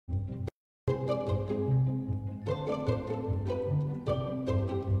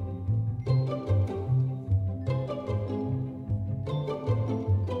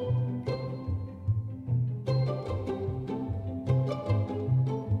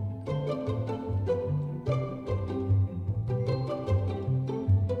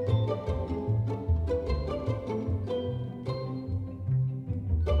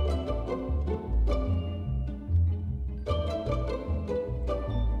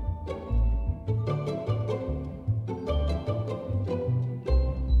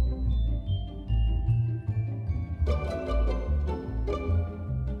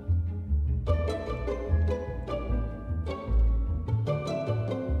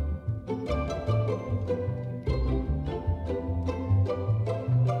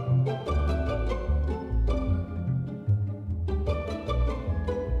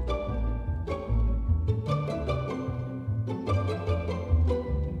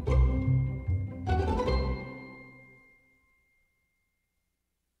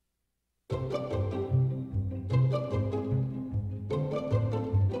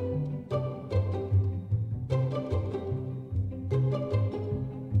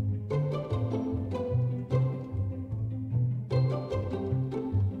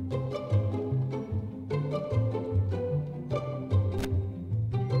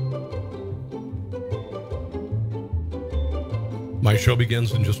My show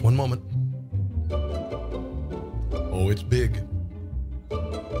begins in just one moment. Oh, it's big.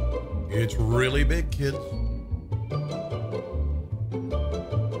 It's really big, kids.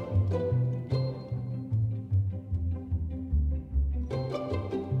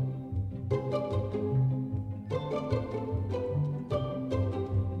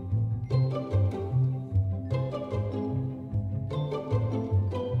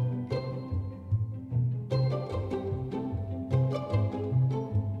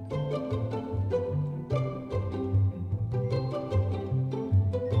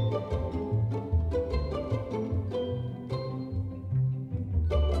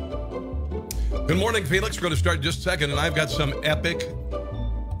 Good morning, Felix. We're going to start in just a second, and I've got some epic,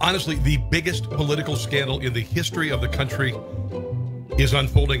 honestly, the biggest political scandal in the history of the country is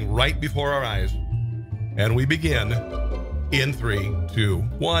unfolding right before our eyes. And we begin in 3, 2,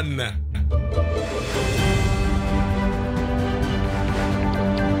 1.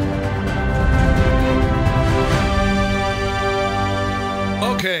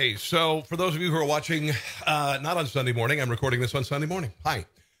 Okay, so for those of you who are watching, not on Sunday morning, I'm recording this on Sunday morning. Hi.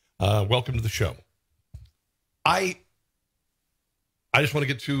 Welcome to the show. I just want to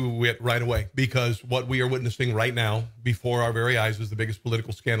get to it right away because what we are witnessing right now before our very eyes is the biggest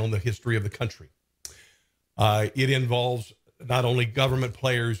political scandal in the history of the country. It involves not only government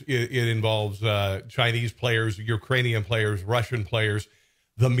players, it involves Chinese players, Ukrainian players, Russian players,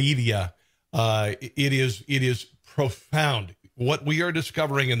 the media. It is profound. What we are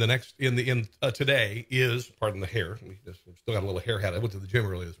discovering today is, pardon the hair, I've still got a little hair hat. I went to the gym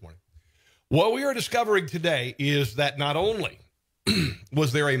early this morning. What we are discovering today is that not only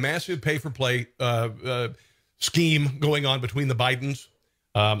was there a massive pay-for-play scheme going on between the Bidens,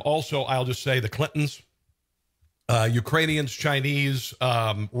 also I'll just say the Clintons, Ukrainians, Chinese,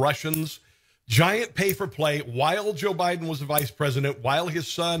 Russians, giant pay-for-play while Joe Biden was the vice president, while his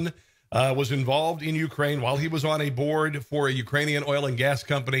son was involved in Ukraine, while he was on a board for a Ukrainian oil and gas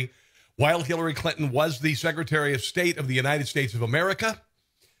company, while Hillary Clinton was the Secretary of State of the United States of America.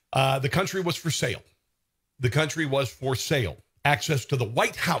 The country was for sale. The country was for sale. Access to the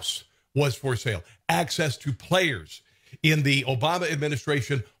White House was for sale. Access to players in the Obama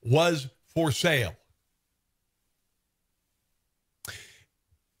administration was for sale.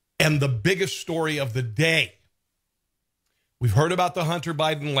 And the biggest story of the day, we've heard about the Hunter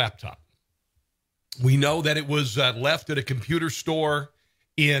Biden laptop. We know that it was left at a computer store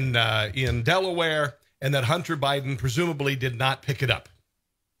in Delaware, and that Hunter Biden presumably did not pick it up.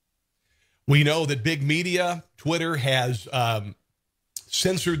 We know that big media, Twitter, has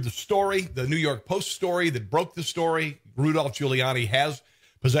censored the story, the New York Post story that broke the story. Rudolph Giuliani has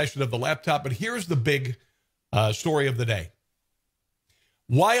possession of the laptop. But here's the big story of the day.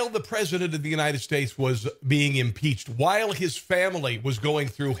 While the president of the United States was being impeached, while his family was going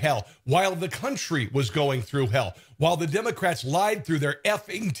through hell, while the country was going through hell, while the Democrats lied through their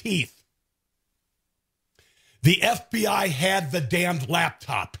effing teeth, the FBI had the damned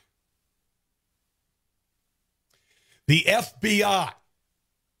laptop. The FBI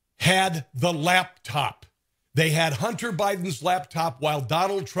had the laptop. They had Hunter Biden's laptop while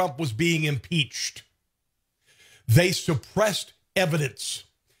Donald Trump was being impeached. They suppressed evidence.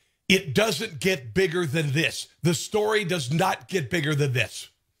 It doesn't get bigger than this. The story does not get bigger than this.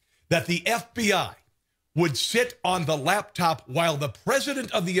 that the FBI would sit on the laptop while the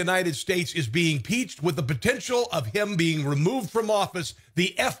president of the United States is being impeached with the potential of him being removed from office.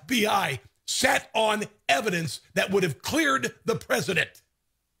 The FBI sat on evidence that would have cleared the president.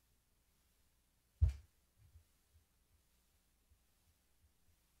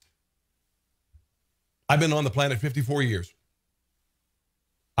 I've been on the planet 54 years.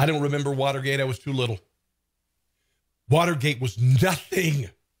 I don't remember Watergate. I was too little. Watergate was nothing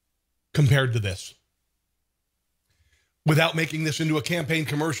compared to this. Without making this into a campaign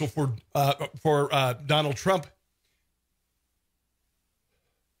commercial for Donald Trump,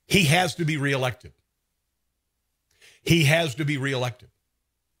 he has to be reelected. He has to be reelected.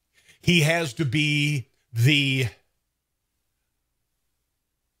 He has to be the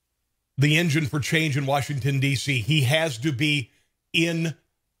engine for change in Washington, D.C. He has to be in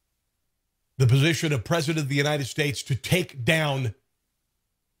the position of President of the United States to take down,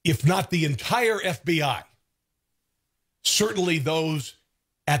 if not the entire FBI, certainly those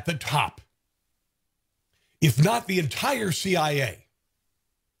at the top. If not the entire CIA,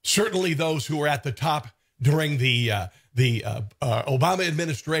 certainly those who were at the top during the Obama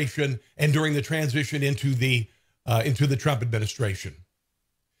administration and during the transition into the Trump administration.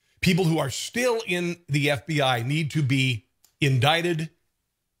 People who are still in the FBI need to be indicted.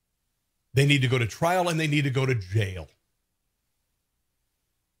 They need to go to trial and they need to go to jail.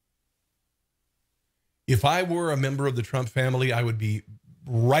 If I were a member of the Trump family, I would be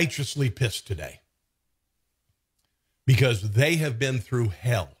righteously pissed today because they have been through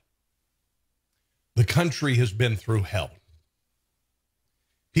hell. The country has been through hell.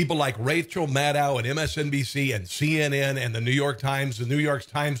 People like Rachel Maddow and MSNBC and CNN and the New York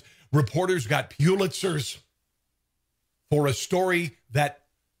Times, reporters got Pulitzers for a story that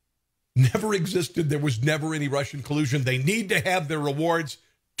never existed. There was never any Russian collusion. They need to have their rewards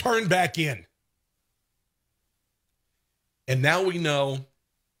turned back in. And now we know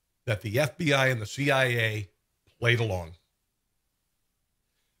that the FBI and the CIA played along.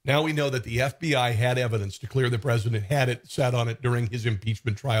 Now we know that the FBI had evidence to clear the president, had it, sat on it during his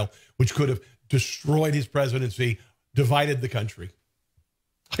impeachment trial, which could have destroyed his presidency, divided the country.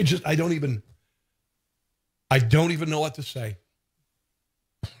 I don't even know what to say.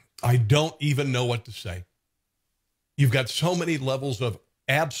 I don't even know what to say. You've got so many levels of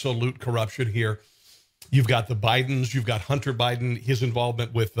absolute corruption here. You've got the Bidens. You've got Hunter Biden, his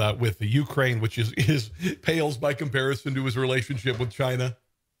involvement with the Ukraine, which pales by comparison to his relationship with China.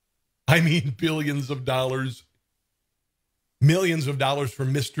 I mean, billions of dollars, millions of dollars for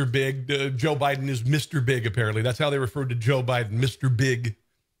Mr. Big. Joe Biden is Mr. Big, apparently. That's how they referred to Joe Biden, Mr. Big.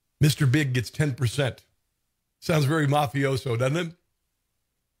 Mr. Big gets 10%. Sounds very mafioso, doesn't it?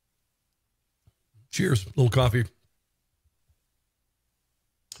 Cheers, a little coffee.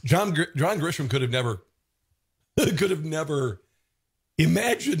 John Grisham could have never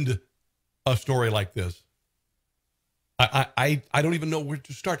imagined a story like this. I don't even know where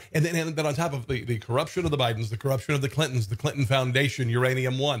to start. And then on top of the corruption of the Bidens, the corruption of the Clintons, the Clinton Foundation,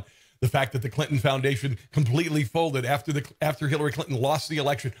 Uranium One, the fact that the Clinton Foundation completely folded after Hillary Clinton lost the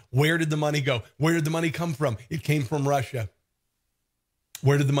election. Where did the money go? Where did the money come from? It came from Russia.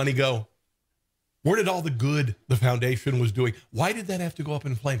 Where did the money go? Where did all the good the foundation was doing? Why did that have to go up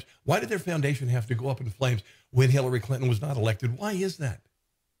in flames? Why did their foundation have to go up in flames when Hillary Clinton was not elected? Why is that?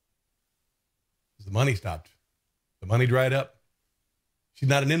 Because the money stopped. The money dried up. She's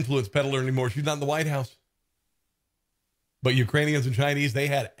not an influence peddler anymore. She's not in the White House. But Ukrainians and Chinese, they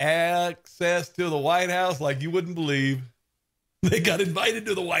had access to the White House like you wouldn't believe. They got invited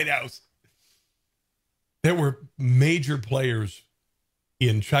to the White House. There were major players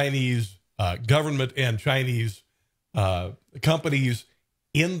in Chinese government and Chinese companies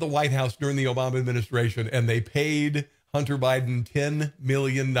in the White House during the Obama administration, and they paid Hunter Biden $10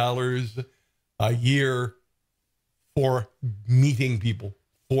 million a year for meeting people,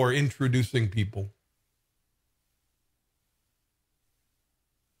 for introducing people.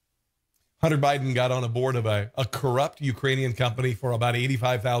 Hunter Biden got on a board of a corrupt Ukrainian company for about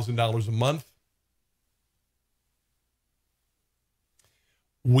 $85,000 a month.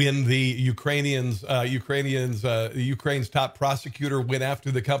 When the Ukraine's top prosecutor went after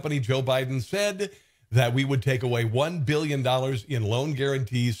the company, Joe Biden said that we would take away $1 billion in loan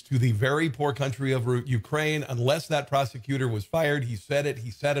guarantees to the very poor country of Ukraine unless that prosecutor was fired. He said it.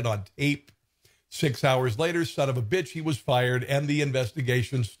 He said it on tape. 6 hours later, son of a bitch, he was fired and the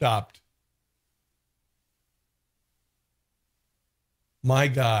investigation stopped. My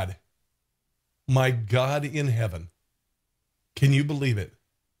God in heaven. Can you believe it?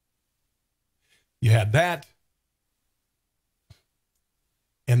 You had that.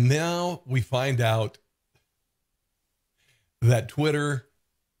 And now we find out that Twitter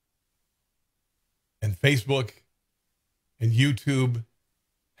and Facebook and YouTube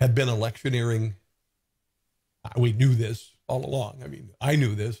have been electioneering. We knew this all along. I mean, I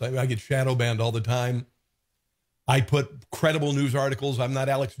knew this. I get shadow banned all the time. I put credible news articles. I'm not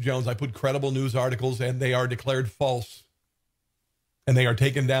Alex Jones. I put credible news articles, and they are declared false. And they are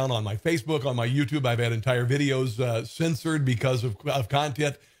taken down on my Facebook, on my YouTube. I've had entire videos censored because of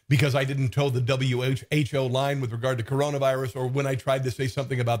content, because I didn't toe the WHO line with regard to coronavirus, or when I tried to say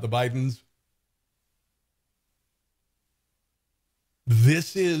something about the Bidens.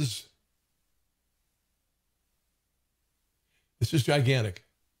 This is gigantic.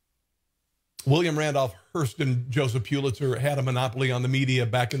 William Randolph Hearst and Joseph Pulitzer had a monopoly on the media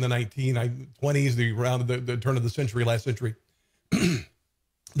back in the 1920s, around the turn of the century, last century.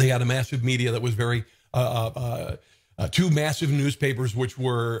 They had a massive media that was very, two massive newspapers, which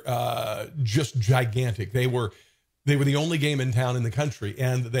were just gigantic. They were the only game in town in the country,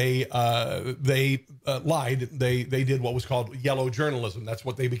 and they lied. They did what was called yellow journalism. That's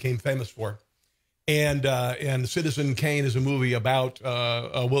what they became famous for. And Citizen Kane is a movie about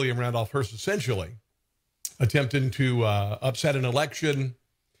William Randolph Hearst essentially attempting to upset an election,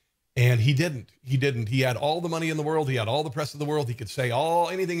 and he didn't. He had all the money in the world. He had all the press in the world. He could say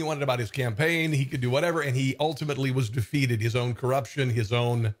anything he wanted about his campaign. He could do whatever, and he ultimately was defeated. His own corruption, his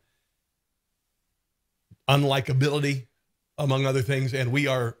own unlikability, among other things, and we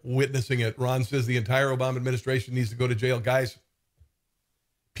are witnessing it. Ron says the entire Obama administration needs to go to jail. Guys,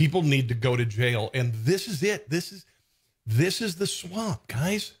 people need to go to jail, and this is it. This is the swamp,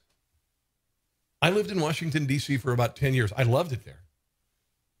 guys. I lived in Washington, D.C. for about 10 years. I loved it there.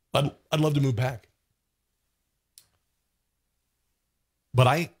 I'd love to move back. But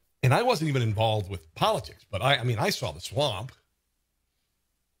I wasn't even involved with politics, but I saw the swamp.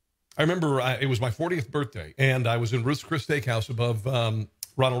 I remember it was my 40th birthday, and I was in Ruth's Chris Steakhouse above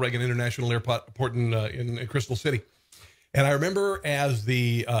Ronald Reagan International Airport in Crystal City. And I remember as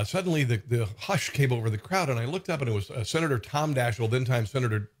suddenly the hush came over the crowd, and I looked up, and it was Senator Tom Daschle, then-time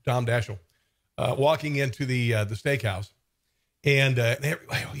Senator Tom Daschle, walking into the steakhouse. And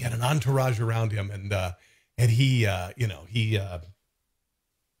he had an entourage around him, and he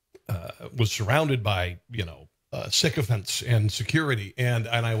was surrounded by sycophants and security, and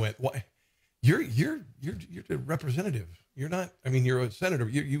I went, "What? You're a representative. You're not. I mean, you're a senator.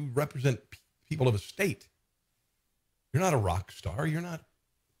 You represent people of a state. You're not a rock star. You're not.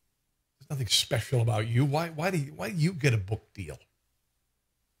 There's nothing special about you. Why do you get a book deal?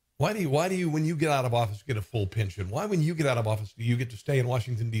 Why do you when you get out of office get a full pension? Why when you get out of office do you get to stay in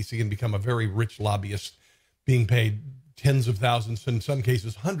Washington D.C. and become a very rich lobbyist, being paid tens of thousands, in some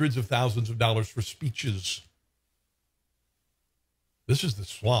cases hundreds of thousands of dollars for speeches?" This is the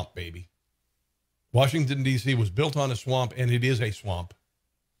swamp, baby. Washington, D.C. was built on a swamp, and it is a swamp.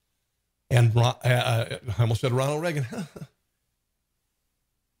 And I almost said Ronald Reagan.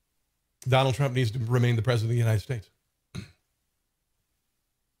 Donald Trump needs to remain the president of the United States.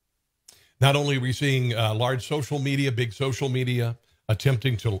 Not only are we seeing large social media, big social media,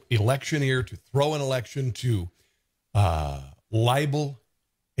 attempting to electioneer, to throw an election, to libel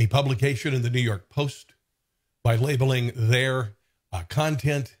a publication in the New York Post by labeling their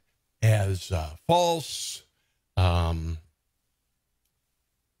content as false.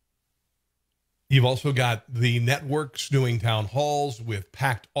 You've also got the networks doing town halls with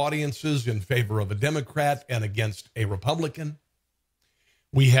packed audiences in favor of a Democrat and against a Republican.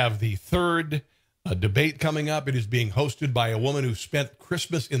 We have the third debate coming up. It is being hosted by a woman who spent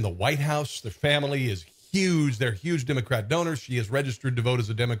Christmas in the White House. The family is huge. They're huge Democrat donors. She is registered to vote as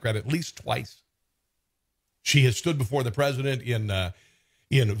a Democrat at least twice. She has stood before the president in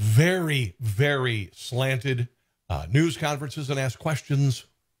very, very slanted news conferences and asked questions.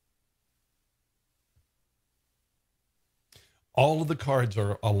 All of the cards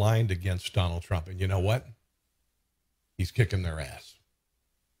are aligned against Donald Trump. And you know what? He's kicking their ass.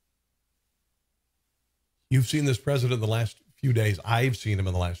 You've seen this president the last few days. I've seen him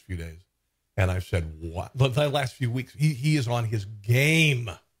in the last few days. And I've said, what? The last few weeks, he is on his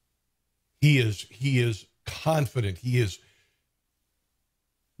game. He is confident. He is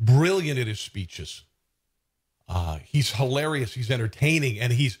brilliant at his speeches. He's hilarious. He's entertaining.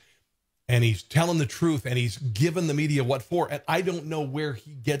 And he's telling the truth, and he's given the media what for. And I don't know where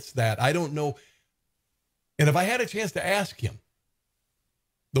he gets that. I don't know. And if I had a chance to ask him,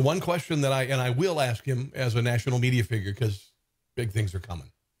 the one question that I will ask him as a national media figure, because big things are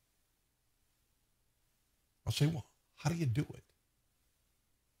coming, I'll say, well, how do you do it?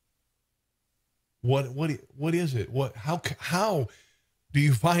 What is it? How do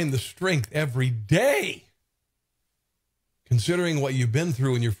you find the strength every day? Considering what you've been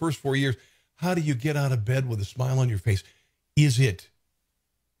through in your first 4 years, how do you get out of bed with a smile on your face? Is it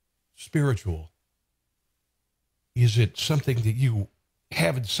spiritual? Is it something that you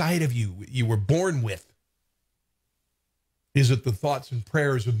have inside of you, you were born with? Is it the thoughts and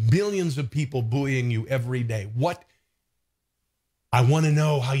prayers of millions of people buoying you every day? What? I want to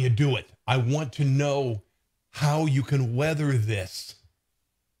know how you do it. I want to know how you can weather this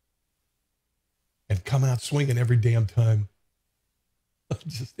and come out swinging every damn time.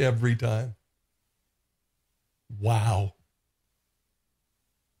 Just every time. Wow.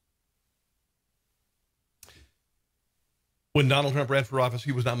 When Donald Trump ran for office,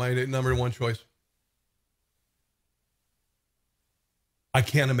 he was not my number one choice. I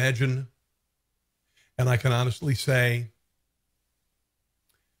can't imagine, and I can honestly say,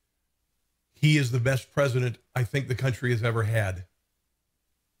 he is the best president I think the country has ever had.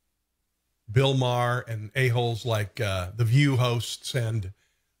 Bill Maher and a-holes like The View hosts and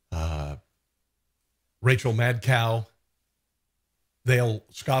Rachel Madcow, they'll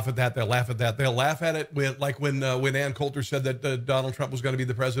scoff at that. They'll laugh at that. They'll laugh at it when Ann Coulter said that Donald Trump was going to be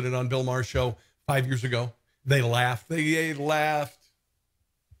the president on Bill Maher's show 5 years ago. They laughed. They laughed.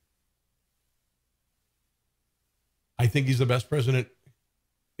 I think he's the best president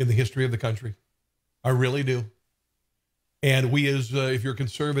in the history of the country. I really do. And we, as if you're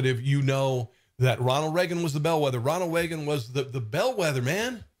conservative, you know that Ronald Reagan was the bellwether. Ronald Reagan was the bellwether,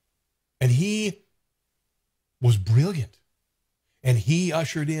 man. And he was brilliant. And he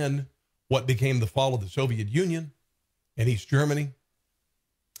ushered in what became the fall of the Soviet Union and East Germany.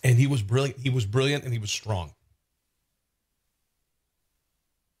 And he was brilliant. He was brilliant and he was strong.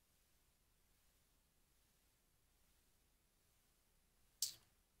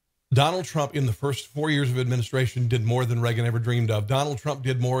 Donald Trump in the first 4 years of administration did more than Reagan ever dreamed of. Donald Trump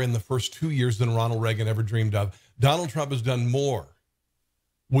did more in the first 2 years than Ronald Reagan ever dreamed of. Donald Trump has done more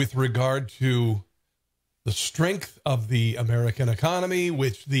with regard to the strength of the American economy,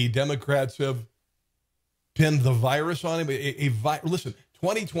 which the Democrats have pinned the virus on him. Listen,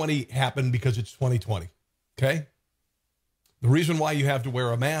 2020 happened because it's 2020, okay? The reason why you have to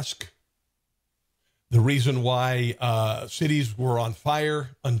wear a mask, the reason why cities were on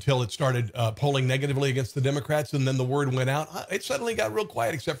fire until it started polling negatively against the Democrats, and then the word went out, it suddenly got real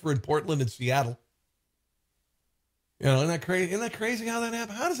quiet, except for in Portland and Seattle. You know, isn't that crazy? Isn't that crazy how that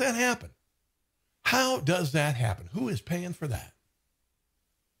happened? How does that happen? How does that happen? Who is paying for that?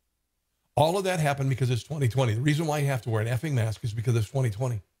 All of that happened because it's 2020. The reason why you have to wear an effing mask is because it's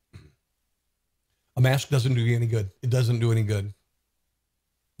 2020. A mask doesn't do you any good. It doesn't do any good.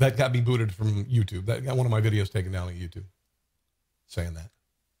 That got me booted from YouTube. That got one of my videos taken down on YouTube saying that.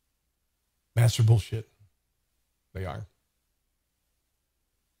 Masks are bullshit. They are.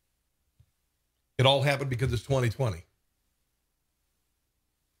 It all happened because it's 2020.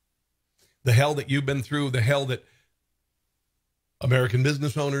 The hell that you've been through, the hell that American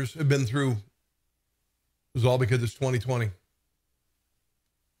business owners have been through, is all because it's 2020.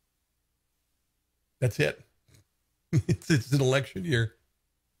 That's it. It's an election year.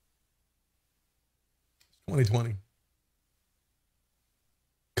 2020.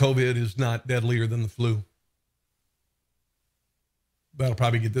 COVID is not deadlier than the flu. That'll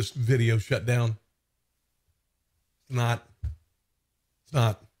probably get this video shut down. It's not. It's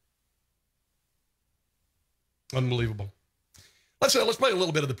not. Unbelievable. Let's play a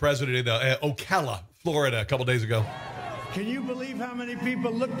little bit of the president in Ocala, Florida, a couple days ago. Can you believe how many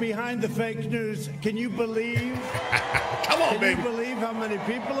people look behind the fake news? Can you believe? Come on, baby. Can you believe how many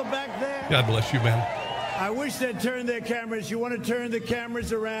people are back there? God bless you, man. I wish they'd turn their cameras. You want to turn the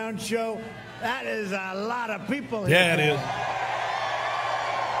cameras around, show? That is a lot of people here. Yeah, it is.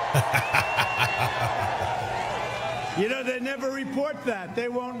 You know, they never report that. They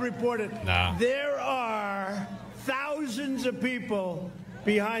won't report it. No. There are thousands of people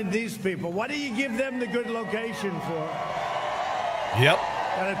behind these people. Why do you give them the good location for? Yep.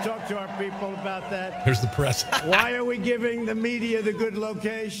 Got to talk to our people about that. Here's the press. Why are we giving the media the good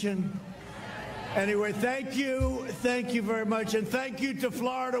location? Anyway, thank you. Thank you very much. And thank you to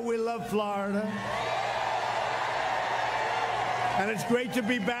Florida. We love Florida. And it's great to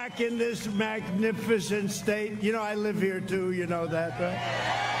be back in this magnificent state. You know, I live here too. You know that, right?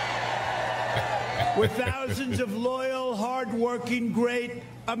 With thousands of loyal, hardworking, great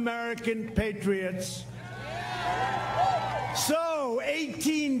American patriots. So,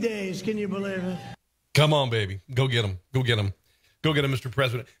 18 days. Can you believe it? Come on, baby. Go get them. Go get them. Go get them, Mr.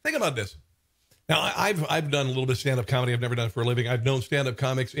 President. Think about this. Now, I've done a little bit of stand-up comedy. I've never done it for a living. I've known stand-up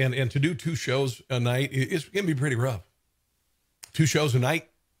comics, and to do 2 shows a night, it's going to be pretty rough. 2 shows a night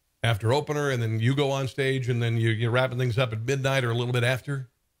after opener, and then you go on stage, and then you're wrapping things up at midnight or a little bit after.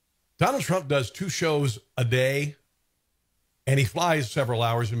 Donald Trump does 2 shows a day, and he flies several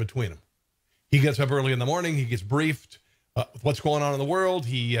hours in between them. He gets up early in the morning. He gets briefed with what's going on in the world.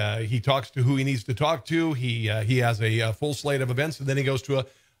 He talks to who he needs to talk to. He has a full slate of events, and then he goes to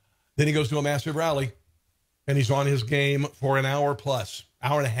a massive rally, and he's on his game for an hour plus,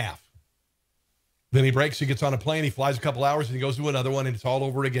 hour and a half. Then he breaks. He gets on a plane. He flies a couple hours, and he goes to another one, and it's all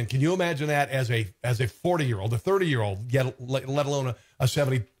over again. Can you imagine that as a 40-year-old, a 30-year-old, let alone a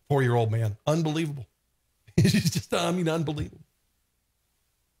 74-year-old man? Unbelievable. It's just, unbelievable.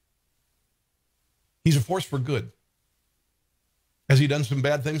 He's a force for good. Has he done some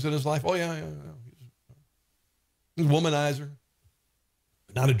bad things in his life? Oh, yeah. He's a womanizer,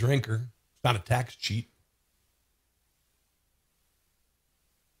 not a drinker, not a tax cheat.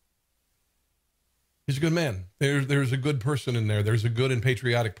 He's a good man. There's a good person in there. There's a good and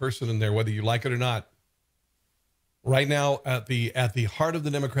patriotic person in there, whether you like it or not. Right now, at the heart of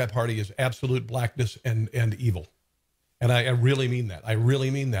the Democrat Party is absolute blackness and evil. And I really mean that. I really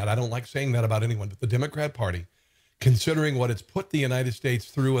mean that. I don't like saying that about anyone, but the Democrat Party, considering what it's put the United States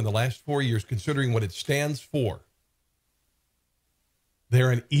through in the last 4 years, considering what it stands for,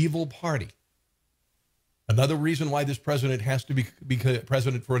 they're an evil party. Another reason why this president has to be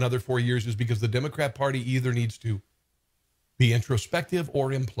president for another 4 years is because the Democrat Party either needs to be introspective or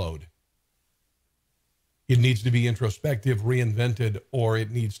implode. It needs to be introspective, reinvented, or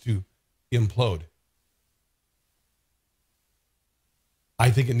it needs to implode. I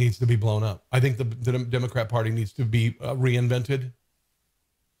think it needs to be blown up. I think the Democrat Party needs to be reinvented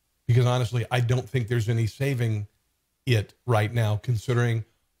because, honestly, I don't think there's any saving it right now, considering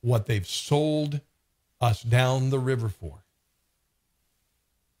what they've sold us down the river for.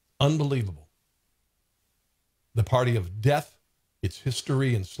 Unbelievable. The party of death, its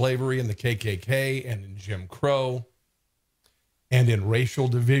history in slavery and the KKK and in Jim Crow and in racial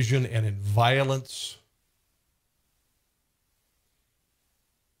division and in violence.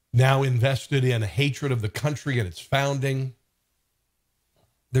 Now invested in hatred of the country and its founding.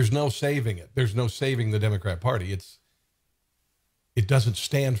 There's no saving it. There's no saving the Democrat Party. It doesn't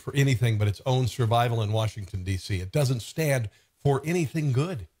stand for anything but its own survival in Washington, D.C. It doesn't stand for anything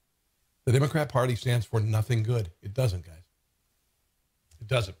good. The Democrat Party stands for nothing good. It doesn't, guys. It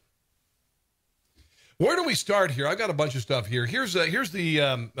doesn't. Where do we start here? I've got a bunch of stuff here. Here's the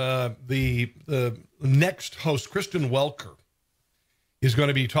next host, Kristen Welker, is going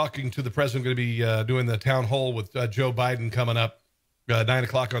to be talking to the president, going to be doing the town hall with Joe Biden coming up 9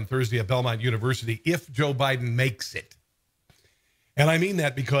 o'clock on Thursday at Belmont University, if Joe Biden makes it. And I mean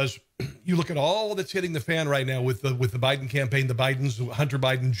that because you look at all that's hitting the fan right now with the Biden campaign, the Bidens, Hunter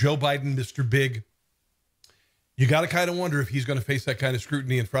Biden, Joe Biden, Mr. Big. You got to kind of wonder if he's going to face that kind of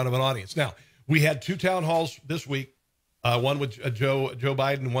scrutiny in front of an audience. Now, we had 2 town halls this week, one with Joe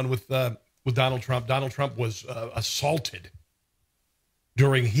Biden and one with Donald Trump. Donald Trump was assaulted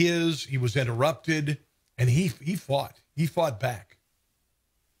during his. He was interrupted, and he fought. He fought back.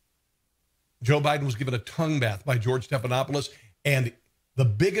 Joe Biden was given a tongue bath by George Stephanopoulos, and the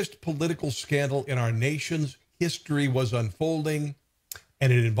biggest political scandal in our nation's history was unfolding,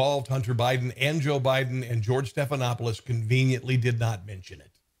 and it involved Hunter Biden and Joe Biden, and George Stephanopoulos conveniently did not mention it.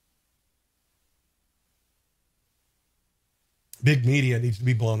 Big media needs to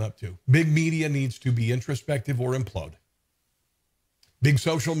be blown up too. Big media needs to be introspective or implode. Big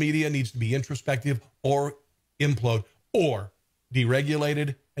social media needs to be introspective or implode or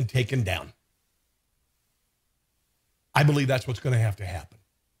deregulated and taken down. I believe that's what's going to have to happen.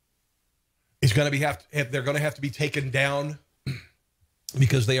 It's going to be they're going to have to be taken down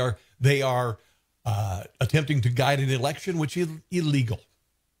because they are attempting to guide an election, which is illegal.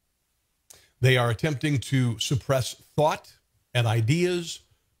 They are attempting to suppress thought and ideas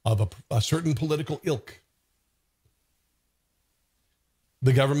of a certain political ilk.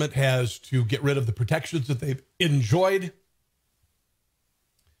 The government has to get rid of the protections that they've enjoyed,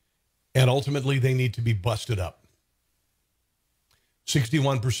 and ultimately they need to be busted up.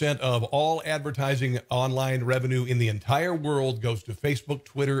 61% of all advertising online revenue in the entire world goes to Facebook,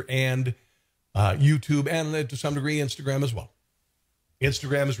 Twitter, and YouTube, and to some degree Instagram as well.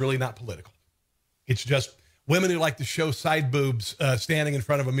 Instagram is really not political. It's just women who like to show side boobs standing in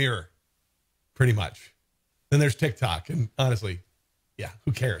front of a mirror, pretty much. Then there's TikTok, and honestly, yeah,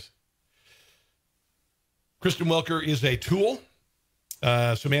 who cares? Kristen Welker is a tool.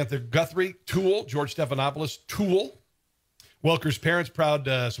 Samantha Guthrie, tool. George Stephanopoulos, tool. Welker's parents, proud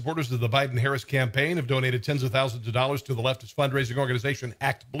supporters of the Biden-Harris campaign, have donated tens of thousands of dollars to the leftist fundraising organization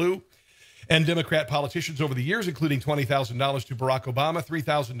Act Blue. And Democrat politicians over the years, including $20,000 to Barack Obama,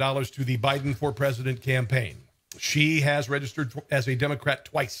 $3,000 to the Biden for President campaign. She has registered as a Democrat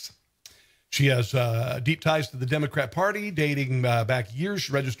twice. She has deep ties to the Democrat Party, dating back years.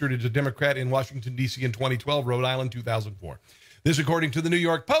 She registered as a Democrat in Washington, D.C. in 2012, Rhode Island, 2004. This, according to the New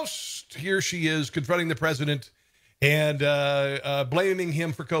York Post. Here she is confronting the president and blaming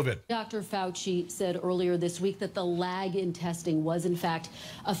him for COVID. Dr. Fauci said earlier this week that the lag in testing was, in fact,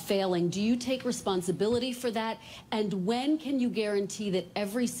 a failing. Do you take responsibility for that? And when can you guarantee that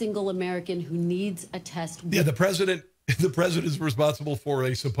every single American who needs a test the president is responsible for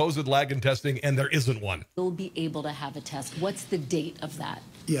a supposed lag in testing, and there isn't one. Will be able to have a test? What's the date of that?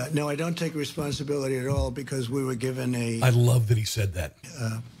 Yeah, no, I don't take responsibility at all because we were given I love that he said that.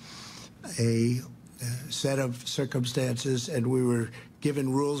 A set of circumstances, and we were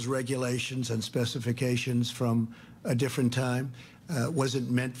given rules, regulations, and specifications from a different time.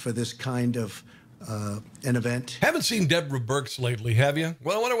 Wasn't meant for this kind of an event. Haven't seen Deborah Birx lately, have you?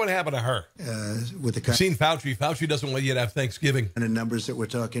 Well, I wonder what happened to her. With the seen Fauci. Fauci doesn't want you to have Thanksgiving. And the numbers that we're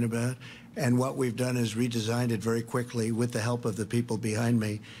talking about. And what we've done is redesigned it very quickly with the help of the people behind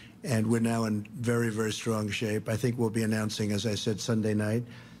me. And we're now in very, very strong shape. I think we'll be announcing, as I said, Sunday night.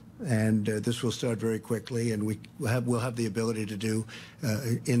 And this will start very quickly. And we'll have the ability to do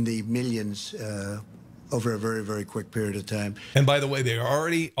in the millions over a very, very quick period of time. And by the way, they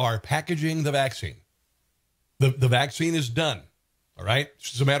already are packaging the vaccine. The vaccine is done, all right?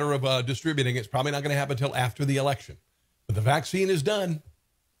 It's just a matter of distributing. It's probably not going to happen until after the election. But the vaccine is done.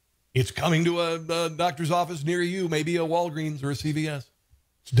 It's coming to a doctor's office near you, maybe a Walgreens or a CVS.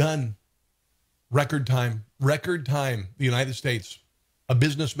 It's done. Record time. Record time. The United States, a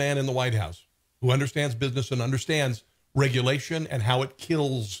businessman in the White House who understands business and understands regulation and how it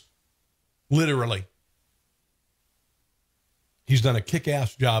kills, literally. He's done a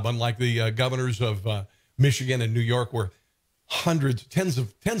kick-ass job, unlike the governors of Michigan and New York, where hundreds, tens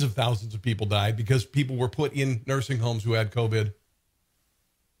of thousands of people died because people were put in nursing homes who had COVID.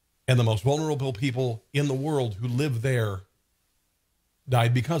 And the most vulnerable people in the world who live there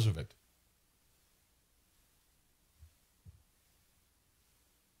died because of it.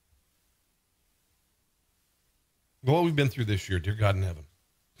 What we've been through this year, dear God in heaven.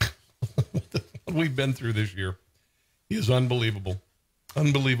 What we've been through this year is unbelievable.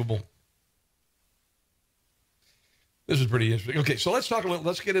 Unbelievable. This is pretty interesting. Okay, so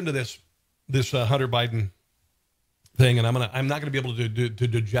let's get into this Hunter Biden thing, and I'm not going to be able to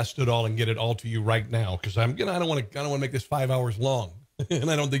digest it all and get it all to you right now because I don't want to make this 5 hours long,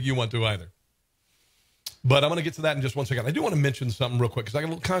 and I don't think you want to either. But I'm going to get to that in just 1 second. I do want to mention something real quick because I got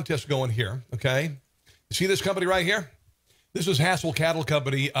a little contest going here. Okay, you see this company right here? This is Hassel Cattle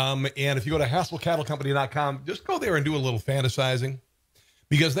Company, and if you go to HasselCattleCompany.com, just go there and do a little fantasizing,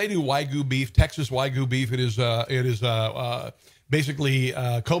 because they do Wagyu beef, Texas Wagyu beef. It is basically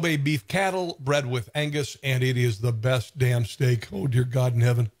Kobe beef cattle bred with Angus, and it is the best damn steak. Oh dear God in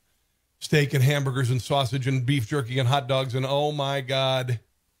heaven, steak and hamburgers and sausage and beef jerky and hot dogs and oh my God,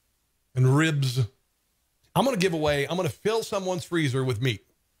 and ribs. I'm going to fill someone's freezer with meat.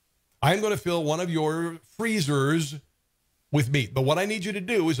 I'm going to fill one of your freezers with meat. But what I need you to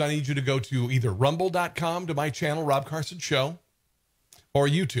do is I need you to go to either rumble.com to my channel, Rob Carson Show, or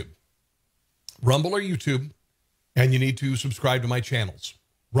YouTube. Rumble or YouTube, and you need to subscribe to my channels.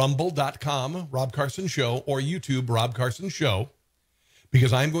 Rumble.com, Rob Carson Show, or YouTube, Rob Carson Show,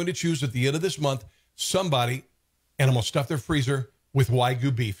 because I'm going to choose at the end of this month somebody, and I'm going to stuff their freezer with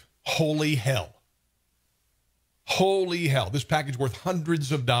Wagyu beef. Holy hell. Holy hell. This package worth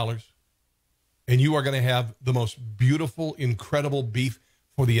hundreds of dollars. And you are going to have the most beautiful, incredible beef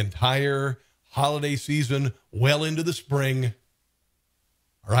for the entire holiday season, well into the spring.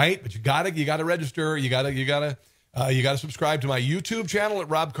 All right, but you gotta register. You gotta subscribe to my YouTube channel at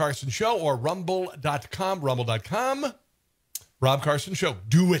Rob Carson Show or rumble.com, Rob Carson Show.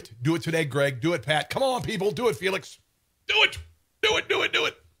 Do it today, Greg. Do it, Pat. Come on, people. Do it, Felix. Do it.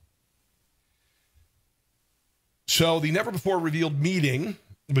 So the never before revealed meeting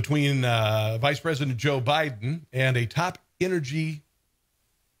between Vice President Joe Biden and a top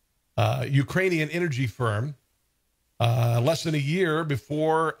Ukrainian energy firm less than a year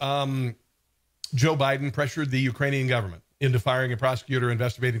before Joe Biden pressured the Ukrainian government into firing a prosecutor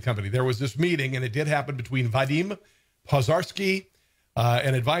investigating the company. There was this meeting, and it did happen between Vadim Pozarsky,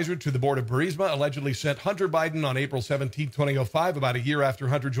 an advisor to the board of Burisma, allegedly sent Hunter Biden on April 17, 2005, about a year after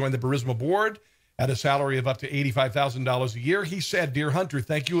Hunter joined the Burisma board, at a salary of up to $85,000 a year. He said, "Dear Hunter,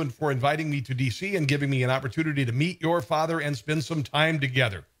 thank you for inviting me to D.C. and giving me an opportunity to meet your father and spend some time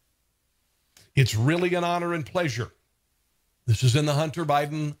together. It's really an honor and pleasure. This is in the Hunter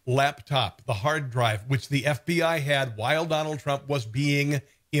Biden laptop, the hard drive, which the FBI had while Donald Trump was being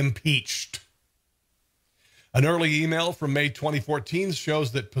impeached. An early email from May 2014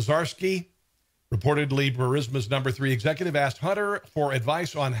 shows that Pozarski, reportedly Burisma's number 3 executive, asked Hunter for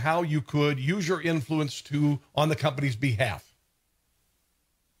advice on how you could use your influence on the company's behalf.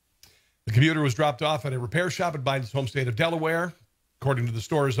 The computer was dropped off at a repair shop in Biden's home state of Delaware. According to the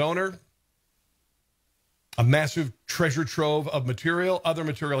store's owner, a massive treasure trove of material. Other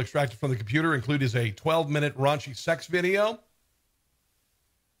material extracted from the computer includes a 12-minute raunchy sex video.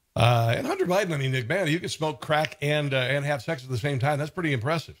 And Hunter Biden, I mean, man, you can smoke crack and have sex at the same time. That's pretty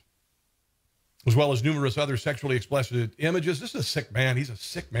impressive. As well as numerous other sexually explicit images. This is a sick man. He's a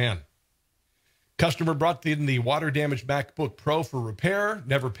sick man. Customer brought in the water-damaged MacBook Pro for repair,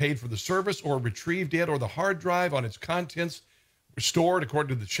 never paid for the service or retrieved it or the hard drive on its contents restored,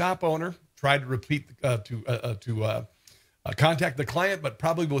 according to the shop owner. Tried to contact the client, but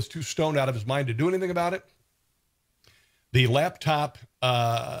probably was too stoned out of his mind to do anything about it. The laptop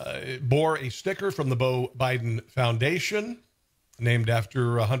bore a sticker from the Beau Biden Foundation, named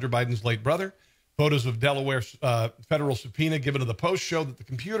after Hunter Biden's late brother. Photos of Delaware's federal subpoena given to the Post show that the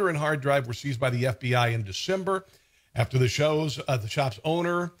computer and hard drive were seized by the FBI in December. After the shop's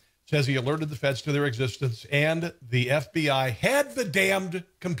owner says he alerted the feds to their existence, and the FBI had the damned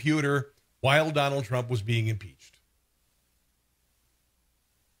computer while Donald Trump was being impeached.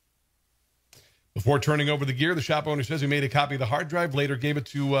 Before turning over the gear, the shop owner says he made a copy of the hard drive, later gave it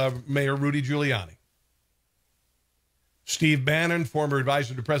to Mayor Rudy Giuliani. Steve Bannon, former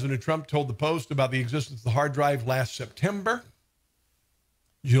advisor to President Trump, told the Post about the existence of the hard drive last September.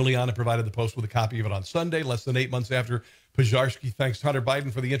 Giuliani provided the Post with a copy of it on Sunday, less than 8 months after Pozarski thanks Hunter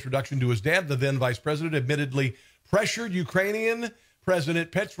Biden for the introduction to his dad. The then vice president admittedly pressured Ukrainian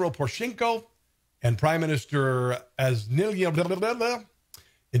President Petro Poroshenko and Prime Minister Aznilia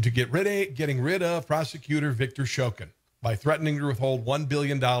into getting rid of prosecutor Viktor Shokin by threatening to withhold $1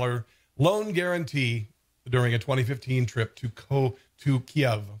 billion loan guarantee during a 2015 trip to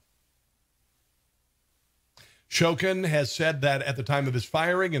Kiev. Shokin has said that at the time of his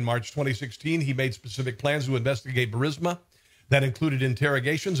firing in March 2016, he made specific plans to investigate Burisma that included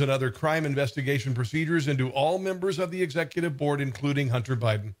interrogations and other crime investigation procedures into all members of the executive board, including Hunter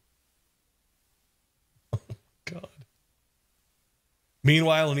Biden. Oh, God.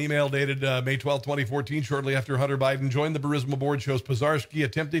 Meanwhile, an email dated May 12, 2014, shortly after Hunter Biden joined the Burisma board, shows Pozarski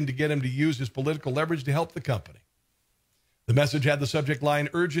attempting to get him to use his political leverage to help the company. The message had the subject line,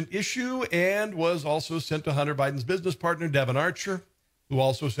 urgent issue, and was also sent to Hunter Biden's business partner, Devon Archer, who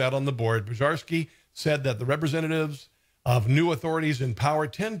also sat on the board. Pozarski said that the representatives of new authorities in power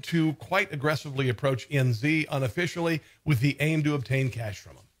tend to quite aggressively approach NZ unofficially with the aim to obtain cash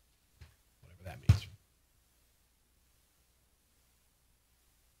from them. Whatever that means.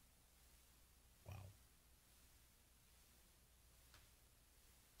 Wow.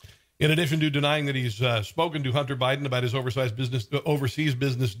 In addition to denying that he's spoken to Hunter Biden about his overseas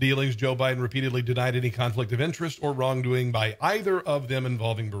business dealings, Joe Biden repeatedly denied any conflict of interest or wrongdoing by either of them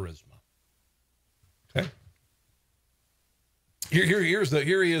involving Burisma. Okay. Here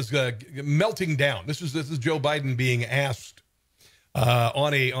he is melting down. This is Joe Biden being asked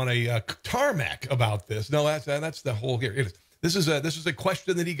on a tarmac about this. No, that's the whole here. This is a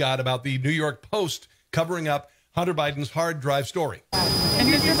question that he got about the New York Post covering up Hunter Biden's hard drive story. And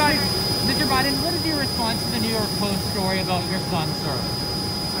Mr. Biden, what is your response to the New York Post story about your son, sir?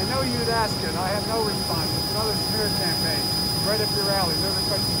 I know you'd ask it. I have no response. It's another smear campaign. Right up your alley.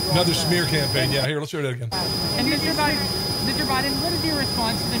 Another smear campaign. Yeah, here, let's hear that again. And Mr. Biden, what is your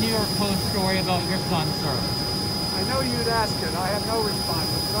response to the New York Post story about your son, sir? I know you'd ask it. I have no response.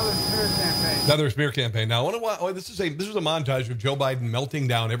 It's another smear campaign. Another smear campaign. Now, this is a montage of Joe Biden melting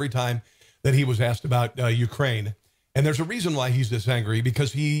down every time that he was asked about Ukraine. And there's a reason why he's this angry,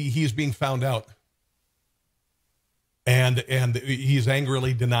 because he is being found out. And he's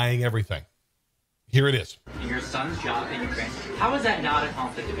angrily denying everything. Here it is. Your son's job in Ukraine, how is that not a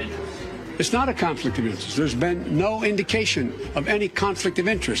conflict of interest? It's not a conflict of interest. There's been no indication of any conflict of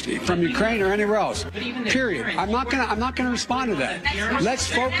interest from Ukraine or anywhere else. Period. I'm not gonna respond to that. Let's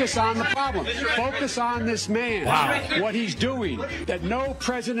focus on the problem. Focus on this man. Wow. What he's doing that no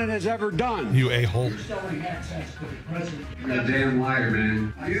president has ever done. You a-hole. You're a damn liar,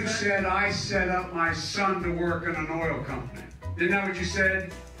 man. You said I set up my son to work in an oil company. Isn't that what you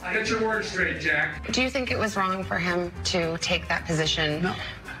said? Get your words straight, Jack. Do you think it was wrong for him to take that position? No.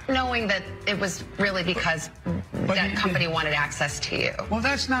 Knowing that it was really because that company wanted access to you? Well,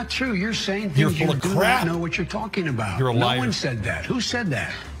 that's not true. You're saying You're things full you of do crap. not know what you're talking about. You're a liar. No one said that. Who said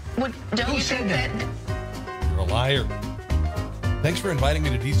that? Don't Who you said think that? You're a liar. Thanks for inviting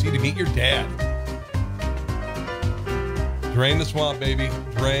me to D.C. to meet your dad. Drain the swamp, baby.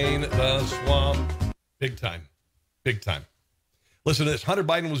 Drain the swamp. Big time. Big time. Listen to this. Hunter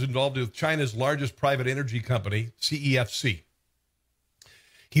Biden was involved with China's largest private energy company, CEFC.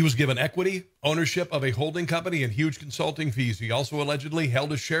 He was given equity, ownership of a holding company, and huge consulting fees. He also allegedly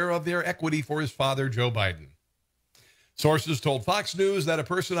held a share of their equity for his father, Joe Biden. Sources told Fox News that a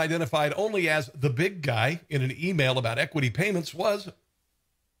person identified only as the big guy in an email about equity payments was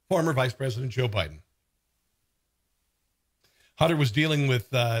former Vice President Joe Biden. Hunter was dealing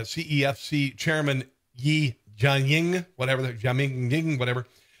with CEFC Chairman Yi Jianying,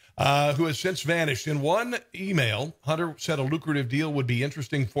 who has since vanished. In one email, Hunter said a lucrative deal would be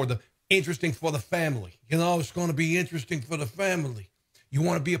interesting for the family. You know, it's going to be interesting for the family. You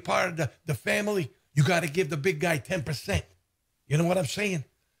want to be a part of the family? You got to give the big guy 10%. You know what I'm saying?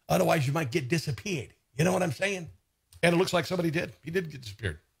 Otherwise, you might get disappeared. You know what I'm saying? And it looks like somebody did. He did get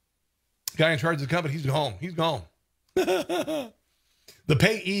disappeared. Guy in charge of the company, he's gone. He's gone. The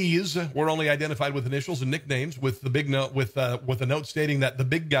payees were only identified with initials and nicknames, with the big note, with a note stating that the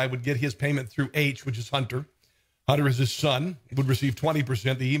big guy would get his payment through H, which is Hunter. Hunter is his son, would receive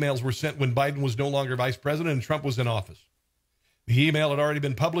 20%. The emails were sent when Biden was no longer vice president and Trump was in office. The email had already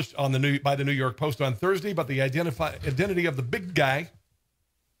been published by the New York Post on Thursday, but the identity of the big guy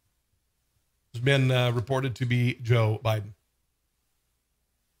has been reported to be Joe Biden.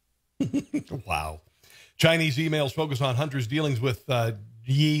 Wow. Chinese emails focus on Hunter's dealings with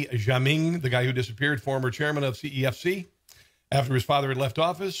Yi Jiaming, the guy who disappeared, former chairman of CEFC, after his father had left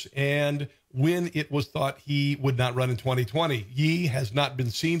office, and when it was thought he would not run in 2020. Yi has not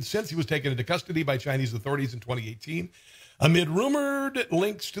been seen since he was taken into custody by Chinese authorities in 2018, amid rumored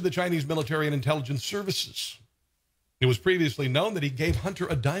links to the Chinese military and intelligence services. It was previously known that he gave Hunter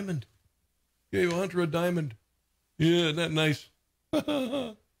a diamond. Gave Hunter a diamond. Yeah, isn't that nice?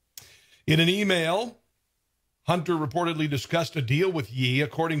 In an email, Hunter reportedly discussed a deal with Yi.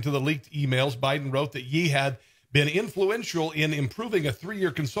 According to the leaked emails, Biden wrote that Yi had been influential in improving a 3-year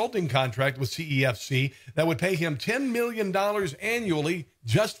consulting contract with CEFC that would pay him $10 million annually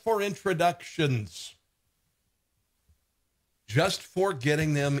just for introductions. Just for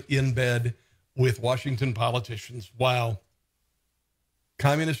getting them in bed with Washington politicians. Wow.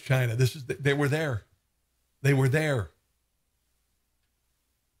 Communist China. They were there. They were there.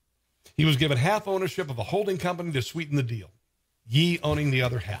 He was given half ownership of a holding company to sweeten the deal, Yi owning the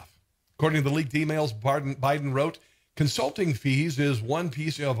other half. According to the leaked emails, Biden wrote, consulting fees is one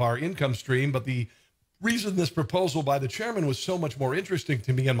piece of our income stream, but the reason this proposal by the chairman was so much more interesting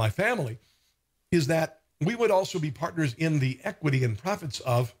to me and my family is that we would also be partners in the equity and profits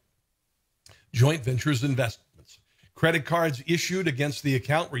of joint ventures investments. Credit cards issued against the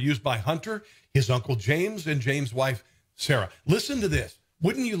account were used by Hunter, his uncle James, and James' wife, Sarah. Listen to this.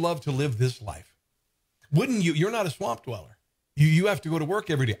 Wouldn't you love to live this life? Wouldn't you? You're not a swamp dweller. You have to go to work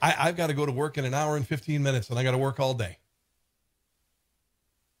every day. I've got to go to work in an hour and 15 minutes, and I got to work all day.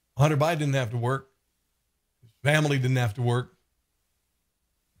 Hunter Biden didn't have to work. His family didn't have to work.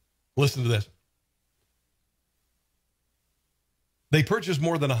 Listen to this. They purchased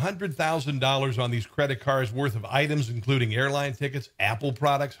more than $100,000 on these credit cards worth of items, including airline tickets, Apple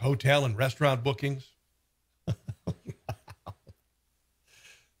products, hotel and restaurant bookings.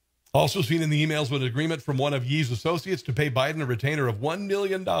 Also seen in the emails was an agreement from one of Yi's associates to pay Biden a retainer of $1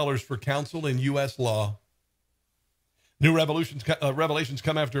 million for counsel in U.S. law. New revelations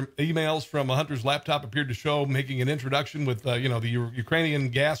come after emails from Hunter's laptop appeared to show making an introduction with, the Ukrainian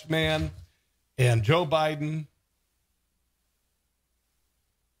gas man and Joe Biden.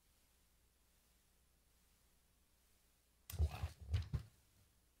 Wow.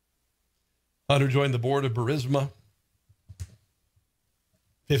 Hunter joined the board of Burisma.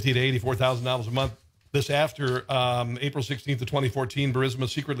 $50,000 to $84,000 a month. This after April 16th of 2014, Burisma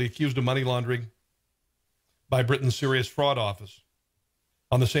secretly accused of money laundering by Britain's Serious Fraud Office.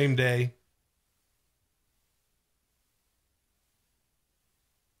 On the same day,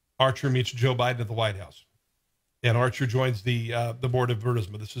 Archer meets Joe Biden at the White House. And Archer joins the board of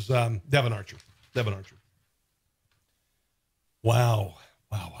Burisma. This is Devin Archer. Devin Archer. Wow.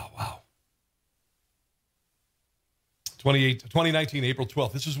 Wow, wow, wow. 2019, April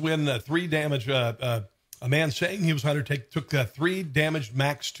 12th. This is when a man saying he was Hunter took 3 damaged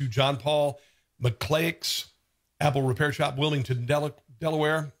Macs to John Paul McClake's Apple repair shop, Wilmington,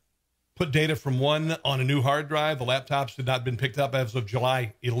 Delaware. Put data from one on a new hard drive. The laptops had not been picked up as of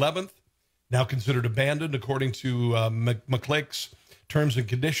July 11th. Now considered abandoned according to McClake's terms and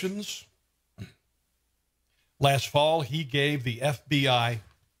conditions. Last fall, he gave the FBI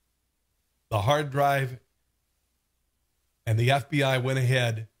the hard drive And the FBI went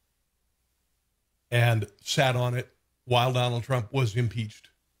ahead and sat on it while Donald Trump was impeached.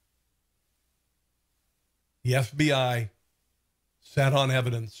 The FBI sat on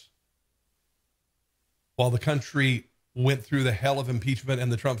evidence while the country went through the hell of impeachment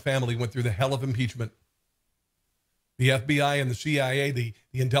and the Trump family went through the hell of impeachment. The FBI and the CIA, the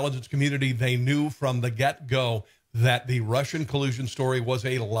intelligence community, they knew from the get-go that the Russian collusion story was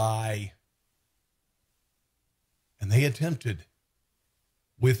a lie. And they attempted,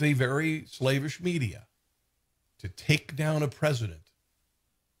 with a very slavish media, to take down a president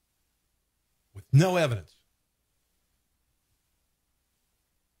with no evidence.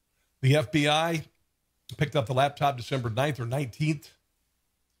 The FBI picked up the laptop December 9th or 19th.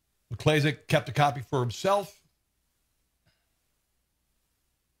 McClasick kept a copy for himself.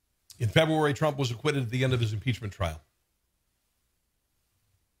 In February, Trump was acquitted at the end of his impeachment trial.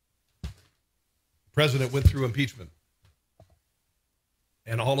 The president went through impeachment.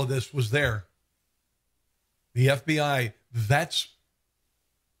 And all of this was there. The FBI, that's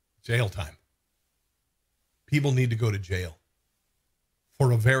jail time. People need to go to jail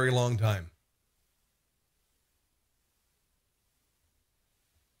for a very long time.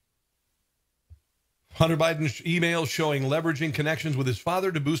 Hunter Biden's email showing leveraging connections with his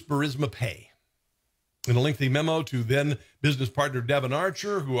father to boost Burisma pay. In a lengthy memo to then business partner Devon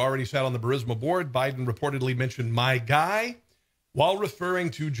Archer, who already sat on the Burisma board, Biden reportedly mentioned "my guy" while referring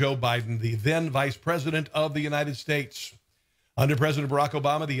to Joe Biden, the then vice president of the United States. Under President Barack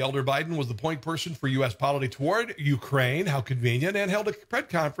Obama, the elder Biden was the point person for U.S. policy toward Ukraine. How convenient. And held a press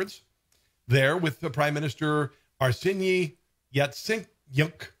conference there with the Prime Minister Arseniy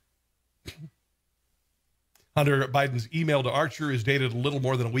Yatsenyuk. Hunter Biden's email to Archer is dated a little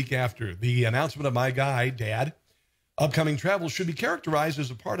more than a week after the announcement of "my guy, Dad." Upcoming travel should be characterized as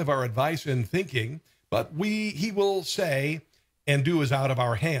a part of our advice and thinking, but he will say and do is out of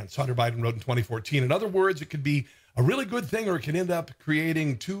our hands, Hunter Biden wrote in 2014. In other words, it could be a really good thing or it can end up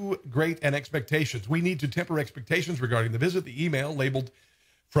creating too great an expectations. We need to temper expectations regarding the visit. The email, labeled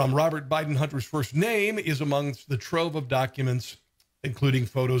 "from Robert Biden Hunter's first name," is amongst the trove of documents, including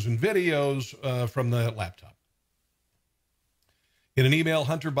photos and videos from the laptop. In an email,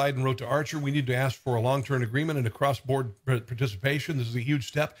 Hunter Biden wrote to Archer, "We need to ask for a long-term agreement and a cross-board participation. This is a huge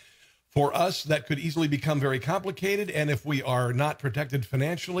step for us that could easily become very complicated. And if we are not protected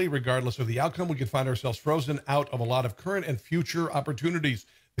financially, regardless of the outcome, we could find ourselves frozen out of a lot of current and future opportunities.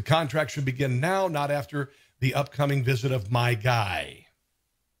 The contract should begin now, not after the upcoming visit of my guy."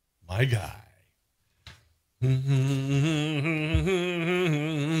 My guy. To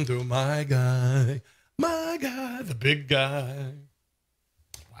my guy. My guy, the big guy.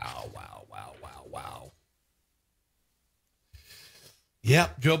 Wow, wow, wow, wow, wow.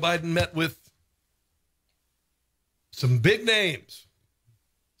 Yep, Joe Biden met with some big names.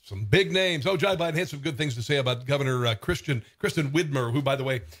 Some big names. Oh, Joe Biden had some good things to say about Governor Kristen Whitmer, who, by the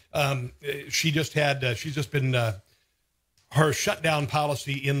way, she's just been, her shutdown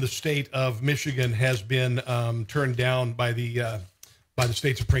policy in the state of Michigan has been turned down by the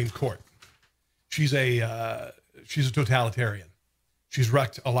state Supreme Court. She's a totalitarian. She's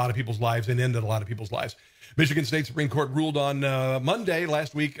wrecked a lot of people's lives and ended a lot of people's lives. Michigan State Supreme Court ruled on Monday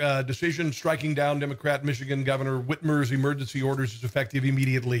last week, decision striking down Democrat Michigan Governor Whitmer's emergency orders is effective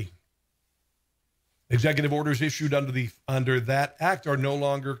immediately. Executive orders issued under that act are no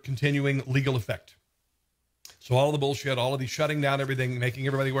longer continuing legal effect. So all the bullshit, all of the shutting down everything, making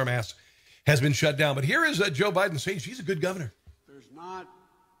everybody wear masks, has been shut down. But here is Joe Biden saying she's a good governor. There's not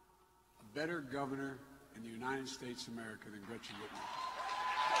a better governor in the United States of America than Gretchen Whitmer.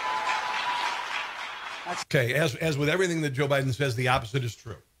 Okay, as with everything that Joe Biden says, the opposite is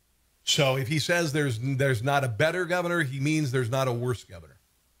true. So if he says there's not a better governor, he means there's not a worse governor.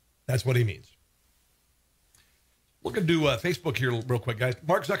 That's what he means. Look at Facebook here real quick, guys.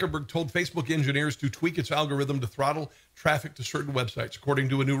 Mark Zuckerberg told Facebook engineers to tweak its algorithm to throttle traffic to certain websites, according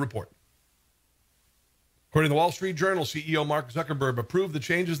to a new report. According to the Wall Street Journal, CEO Mark Zuckerberg approved the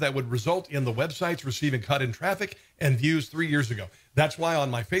changes that would result in the websites receiving cut in traffic and views 3 years ago. That's why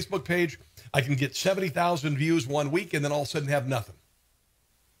on my Facebook page, I can get 70,000 views 1 week and then all of a sudden have nothing.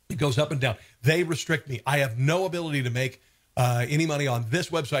 It goes up and down. They restrict me. I have no ability to make any money on this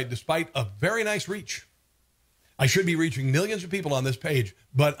website despite a very nice reach. I should be reaching millions of people on this page,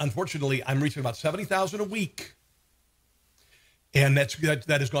 but unfortunately, I'm reaching about 70,000 a week. And that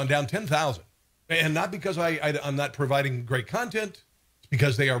has gone down 10,000. And not because I'm not providing great content. It's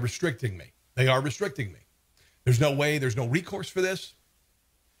because they are restricting me. They are restricting me. There's no way, there's no recourse for this.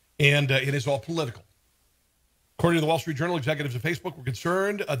 And it is all political. According to the Wall Street Journal, executives of Facebook were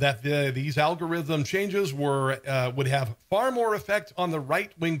concerned that these algorithm changes would have far more effect on the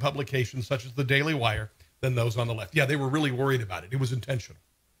right-wing publications, such as the Daily Wire, than those on the left. Yeah, they were really worried about it. It was intentional.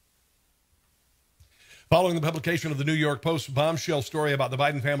 Following the publication of the New York Post bombshell story about the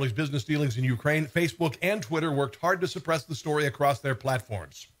Biden family's business dealings in Ukraine, Facebook and Twitter worked hard to suppress the story across their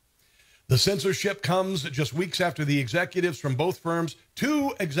platforms. The censorship comes just weeks after the executives from both firms,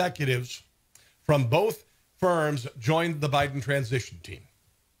 two executives from both firms joined the Biden transition team.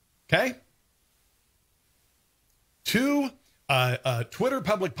 Okay? Twitter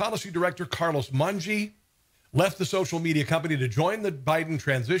public policy director Carlos Mangi left the social media company to join the Biden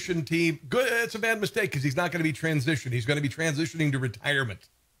transition team. Good, it's a bad mistake because he's not going to be transitioned. He's going to be transitioning to retirement.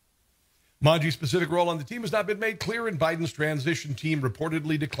 Mangi's specific role on the team has not been made clear, and Biden's transition team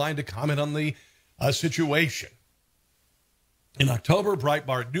reportedly declined to comment on the situation. In October,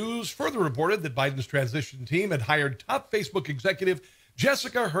 Breitbart News further reported that Biden's transition team had hired top Facebook executive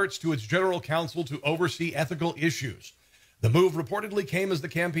Jessica Hertz to its general counsel to oversee ethical issues. The move reportedly came as the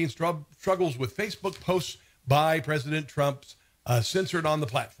campaign struggles with Facebook posts by President Trump's censored on the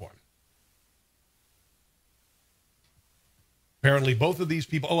platform. Apparently, both of these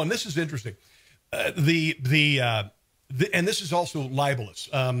people. Oh, and this is interesting. And this is also libelous.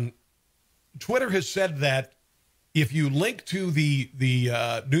 Twitter has said that if you link to the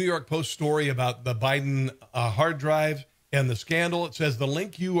New York Post story about the Biden hard drive and the scandal, it says the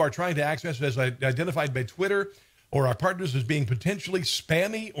link you are trying to access as identified by Twitter or our partners as being potentially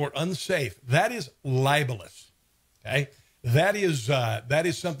spammy or unsafe. That is libelous. Okay, that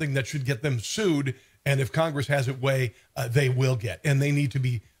is something that should get them sued. And if Congress has its way, they will get, and they need to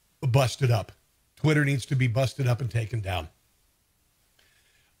be busted up. Twitter needs to be busted up and taken down.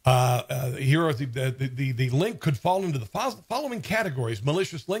 Here are the link could fall into the following categories: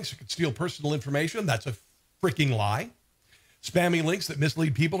 malicious links that could steal personal information. That's a freaking lie. Spammy links that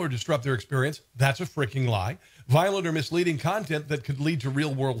mislead people or disrupt their experience. That's a freaking lie. Violent or misleading content that could lead to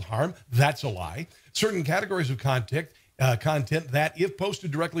real-world harm. That's a lie. Certain categories of content that, if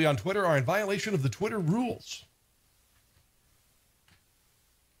posted directly on Twitter, are in violation of the Twitter rules.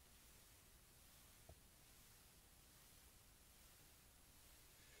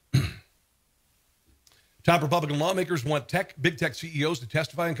 Top Republican lawmakers want big tech CEOs to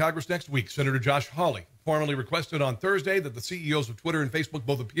testify in Congress next week. Senator Josh Hawley formally requested on Thursday that the CEOs of Twitter and Facebook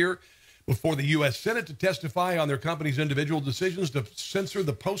both appear before the U.S. Senate to testify on their company's individual decisions to censor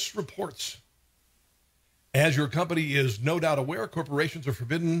the Post's reports. As your company is no doubt aware, corporations are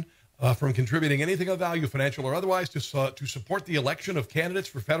forbidden from contributing anything of value, financial or otherwise, to support the election of candidates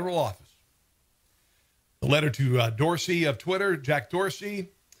for federal office. The letter to Dorsey of Twitter, Jack Dorsey,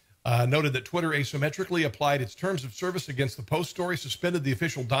 noted that Twitter asymmetrically applied its terms of service against the Post story, suspended the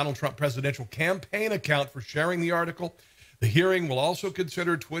official Donald Trump presidential campaign account for sharing the article. The hearing will also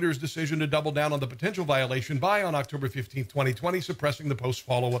consider Twitter's decision to double down on the potential violation by, on October 15, 2020, suppressing the Post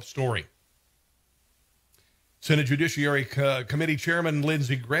follow-up story. Senate Judiciary Committee Chairman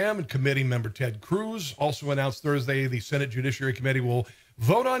Lindsey Graham and committee member Ted Cruz also announced Thursday the Senate Judiciary Committee will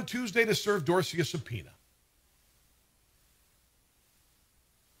vote on Tuesday to serve Dorsey a subpoena.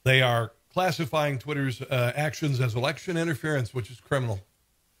 They are classifying Twitter's actions as election interference, which is criminal.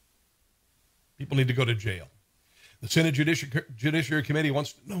 People need to go to jail. The Senate Judiciary Committee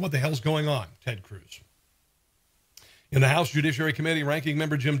wants to know what the hell's going on, Ted Cruz. In the House Judiciary Committee, ranking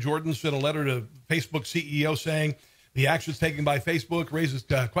member Jim Jordan sent a letter to Facebook CEO saying the actions taken by Facebook raises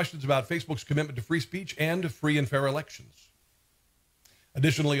questions about Facebook's commitment to free speech and to free and fair elections.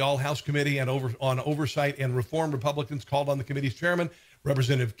 Additionally, all House Committee on Oversight and Reform Republicans called on the committee's chairman,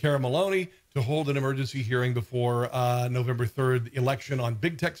 Representative Karen Maloney, to hold an emergency hearing before November 3rd election on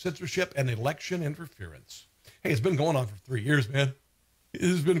big tech censorship and election interference. Hey, it's been going on for 3 years, man.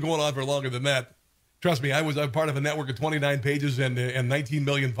 It's been going on for longer than that. Trust me, I'm part of a network of 29 pages and 19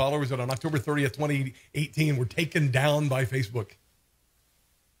 million followers that on October 30th, 2018 were taken down by Facebook.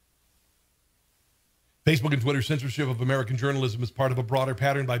 Facebook and Twitter's censorship of American journalism is part of a broader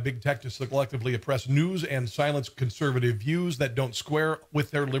pattern by big tech to selectively oppress news and silence conservative views that don't square with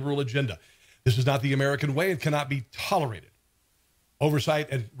their liberal agenda. This is not the American way and cannot be tolerated. Oversight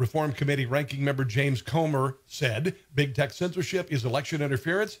and Reform Committee ranking member James Comer said, "Big tech censorship is election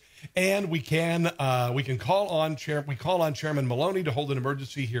interference, and we call on Chairman Maloney to hold an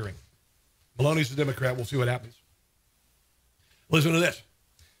emergency hearing." Maloney's a Democrat. We'll see what happens. Listen to this.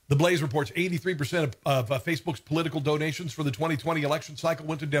 The Blaze reports 83% of Facebook's political donations for the 2020 election cycle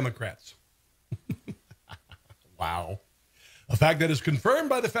went to Democrats. Wow. A fact that is confirmed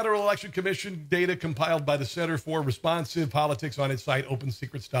by the Federal Election Commission data compiled by the Center for Responsive Politics on its site,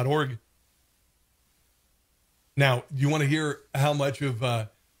 opensecrets.org. Now, you want to hear how much of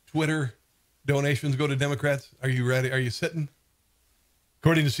Twitter donations go to Democrats? Are you ready? Are you sitting?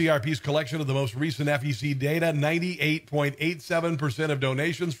 According to CRP's collection of the most recent FEC data, 98.87% of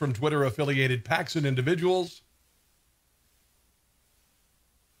donations from Twitter-affiliated PACs and individuals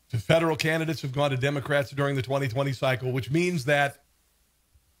to federal candidates have gone to Democrats during the 2020 cycle, which means that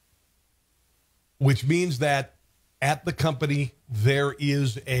at the company there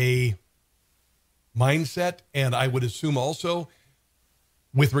is a mindset, and I would assume also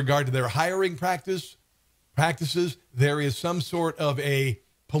with regard to their hiring practices, there is some sort of a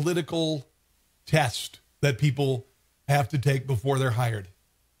political test that people have to take before they're hired.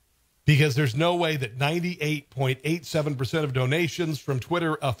 Because there's no way that 98.87% of donations from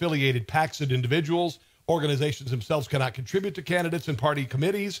Twitter-affiliated PACs and individuals, organizations themselves, cannot contribute to candidates and party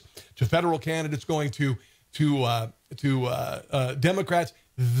committees, to federal candidates going to Democrats.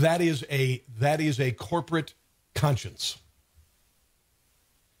 That is a corporate conscience.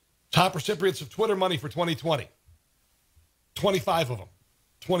 Top recipients of Twitter money for 2020, 25 of them,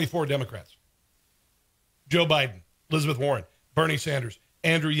 24 Democrats. Joe Biden, Elizabeth Warren, Bernie Sanders,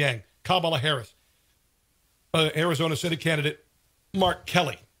 Andrew Yang, Kamala Harris, Arizona Senate candidate Mark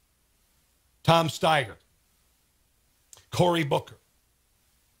Kelly, Tom Steyer, Cory Booker,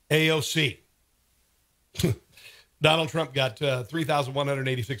 AOC. Donald Trump got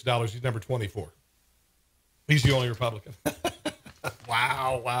 $3,186. He's number 24. He's the only Republican.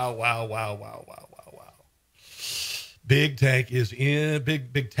 Wow. Big tech is in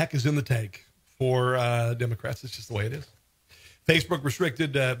the tank for Democrats. It's just the way it is. Facebook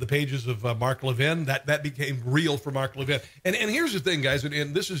restricted the pages of Mark Levin. That became real for Mark Levin. And here's the thing, guys,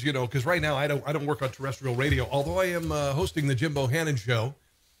 and this is, because right now I don't work on terrestrial radio, although I am hosting the Jim Bohannon Show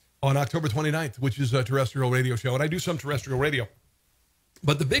on October 29th, which is a terrestrial radio show, and I do some terrestrial radio.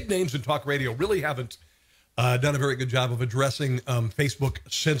 But the big names in talk radio really haven't done a very good job of addressing Facebook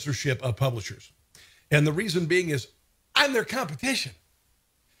censorship of publishers. And the reason being is I'm their competition.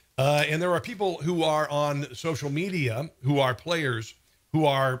 And there are people who are on social media, who are players, who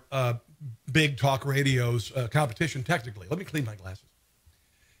are big talk radio's competition technically. Let me clean my glasses.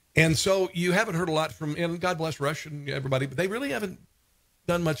 And so you haven't heard a lot from, and God bless Rush and everybody, but they really haven't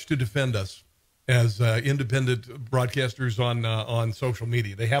done much to defend us as independent broadcasters on social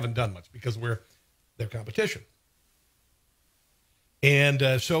media. They haven't done much because we're their competition. And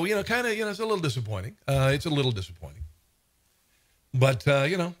so, it's a little disappointing. It's a little disappointing. But,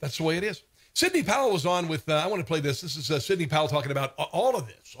 that's the way it is. Sidney Powell was on with, I want to play this. This is Sidney Powell talking about all of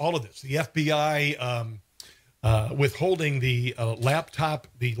this. The FBI withholding the laptop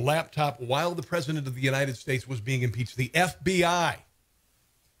while the president of the United States was being impeached. The FBI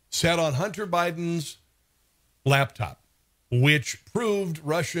sat on Hunter Biden's laptop, which proved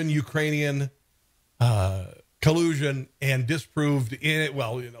Russian, Ukrainian collusion and disproved it.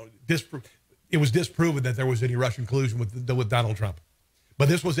 Well, it was disproven that there was any Russian collusion with Donald Trump. But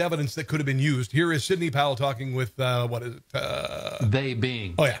this was evidence that could have been used. Here is Sidney Powell talking with, they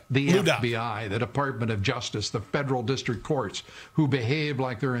being the FBI, the Department of Justice, the federal district courts, who behave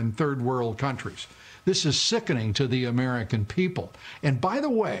like they're in third world countries. This is sickening to the American people. And by the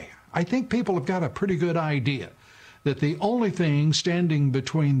way, I think people have got a pretty good idea that the only thing standing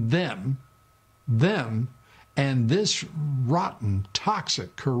between them, and this rotten,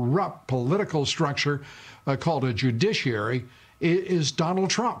 toxic, corrupt political structure called a judiciary is Donald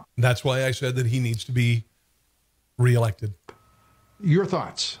Trump. That's why I said that he needs to be reelected. Your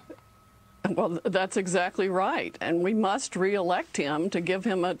thoughts? Well, that's exactly right. And we must reelect him to give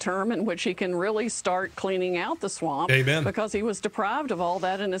him a term in which he can really start cleaning out the swamp. Amen. Because he was deprived of all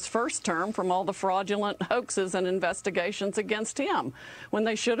that in his first term from all the fraudulent hoaxes and investigations against him, when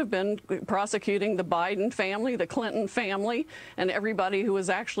they should have been prosecuting the Biden family, the Clinton family, and everybody who was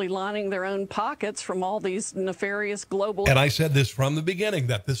actually lining their own pockets from all these nefarious global... And I said this from the beginning,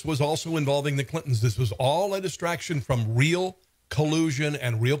 that this was also involving the Clintons. This was all a distraction from real collusion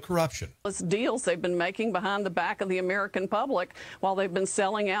and real corruption. Deals they've been making behind the back of the American public while they've been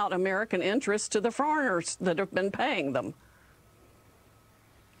selling out American interests to the foreigners that have been paying them.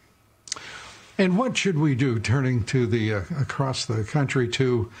 And what should we do, turning to the across the country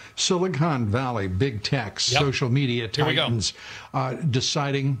to Silicon Valley, big tech, social media titans,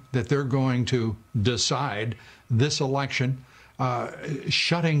 deciding that they're going to decide this election,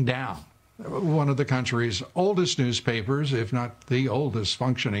 shutting down one of the country's oldest newspapers, if not the oldest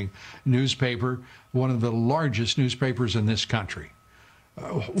functioning newspaper, one of the largest newspapers in this country.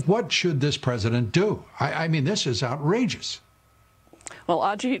 What should this president do? I mean, this is outrageous. Well,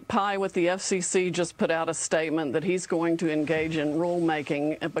 Ajit Pai with the FCC just put out a statement that he's going to engage in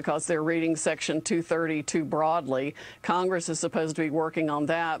rulemaking because they're reading Section 230 too broadly. Congress is supposed to be working on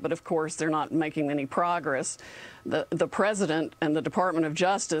that, but of course they're not making any progress. The President and the Department of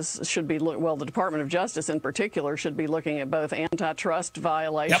Justice should be, well, the Department of Justice in particular should be looking at both antitrust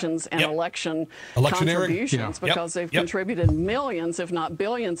violations and election contributions because they've contributed millions, if not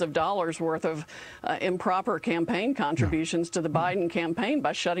billions of dollars worth of improper campaign contributions to the Biden campaign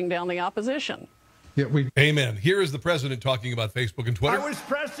by shutting down the opposition. Amen. Here is the president talking about Facebook and Twitter. I was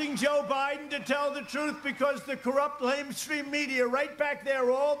pressing Joe Biden to tell the truth because the corrupt mainstream media right back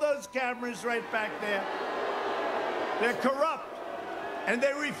there, all those cameras right back there, they're corrupt, and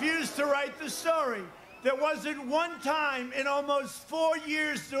they refuse to write the story. There wasn't one time in almost 4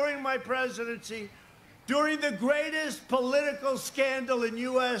 years during my presidency, during the greatest political scandal in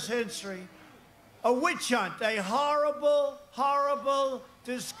U.S. history, a witch hunt, a horrible, horrible,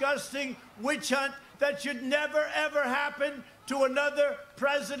 disgusting witch hunt that should never, ever happen to another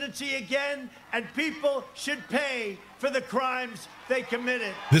presidency again, and people should pay for the crimes they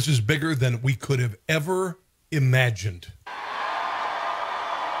committed. This is bigger than we could have ever imagined.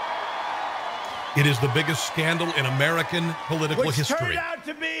 It is the biggest scandal in American political history. Which turned out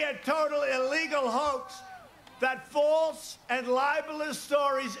to be a total illegal hoax, that false and libelous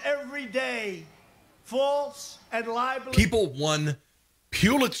stories every day. False and libelous. People won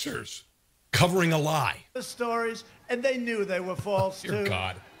Pulitzers covering a lie. The stories, and they knew they were false, Dear too.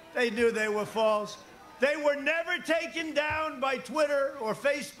 God. They knew they were false. They were never taken down by Twitter or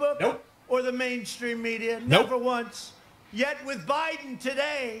Facebook. Nope. Or the mainstream media. Nope. Never once. Yet with Biden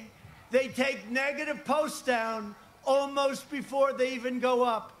today, they take negative posts down almost before they even go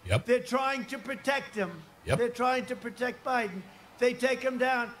up. Yep. They're trying to protect him. Yep. They're trying to protect Biden. They take him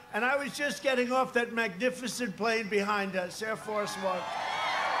down. And I was just getting off that magnificent plane behind us, Air Force One.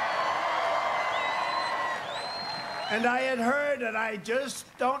 And I had heard, and I just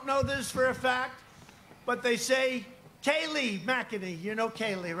don't know this for a fact, but they say Kayleigh McEnany. You know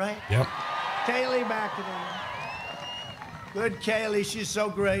Kayleigh, right? Yep. Kayleigh McEnany. Good Kayleigh. She's so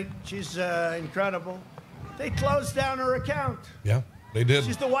great. She's incredible. They closed down her account. Yeah, they did.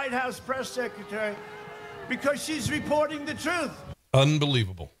 She's the White House press secretary because she's reporting the truth.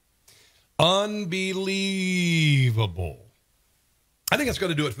 Unbelievable. Unbelievable. I think that's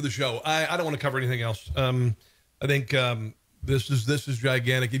going to do it for the show. I don't want to cover anything else. I think this is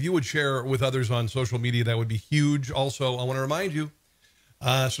gigantic. If you would share with others on social media, that would be huge. Also, I want to remind you,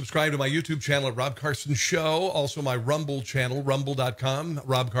 subscribe to my YouTube channel at Rob Carson Show. Also, my Rumble channel, rumble.com,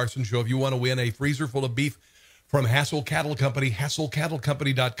 Rob Carson Show. If you want to win a freezer full of beef from Hassel Cattle Company,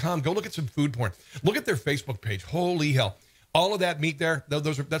 hasslecattlecompany.com. Go look at some food porn. Look at their Facebook page. Holy hell. All of that meat there,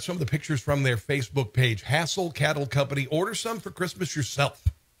 that's some of the pictures from their Facebook page. Hassel Cattle Company. Order some for Christmas yourself.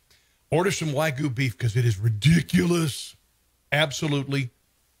 Order some Wagyu beef because it is ridiculous. Absolutely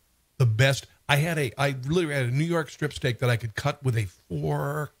the best. I literally had a New York strip steak that I could cut with a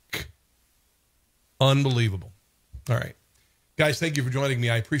fork. Unbelievable. All right. Guys, thank you for joining me.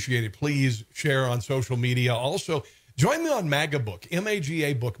 I appreciate it. Please share on social media. Also, join me on MAGA Book,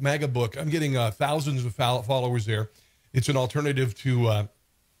 M-A-G-A Book, MAGA Book. I'm getting thousands of followers there. It's an alternative to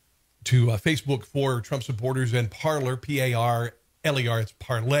Facebook for Trump supporters, and Parler, P-A-R-L-E-R. It's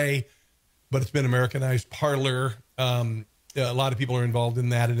Parlay, but it's been Americanized, Parler. A lot of people are involved in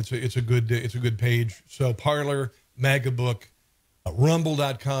that, and it's a good page. So Parler, MAGA Book,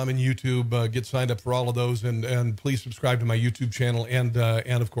 Rumble.com, and YouTube. Get signed up for all of those, and please subscribe to my YouTube channel and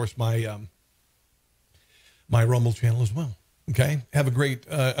of course my Rumble channel as well. Okay, have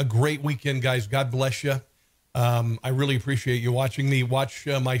a great weekend, guys. God bless you. I really appreciate you watching me. Watch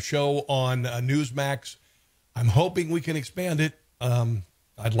my show on Newsmax. I'm hoping we can expand it.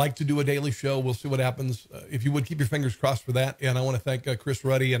 I'd like to do a daily show. We'll see what happens. If you would, keep your fingers crossed for that. And I want to thank Chris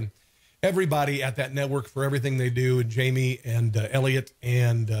Ruddy and everybody at that network for everything they do, and Jamie and Elliot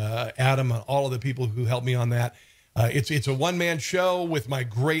and Adam and all of the people who helped me on that. It's a one-man show with my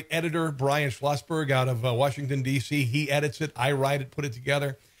great editor, Brian Schlossberg, out of Washington, D.C. He edits it. I write it, put it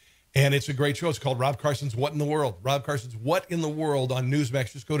together. And it's a great show. It's called Rob Carson's What in the World. Rob Carson's What in the World on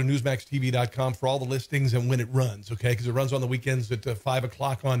Newsmax. Just go to newsmaxtv.com for all the listings and when it runs, okay? Because it runs on the weekends at 5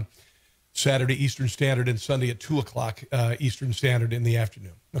 o'clock on Saturday Eastern Standard and Sunday at 2 o'clock Eastern Standard in the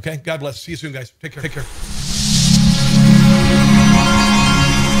afternoon. Okay? God bless. See you soon, guys. Take care. Take care.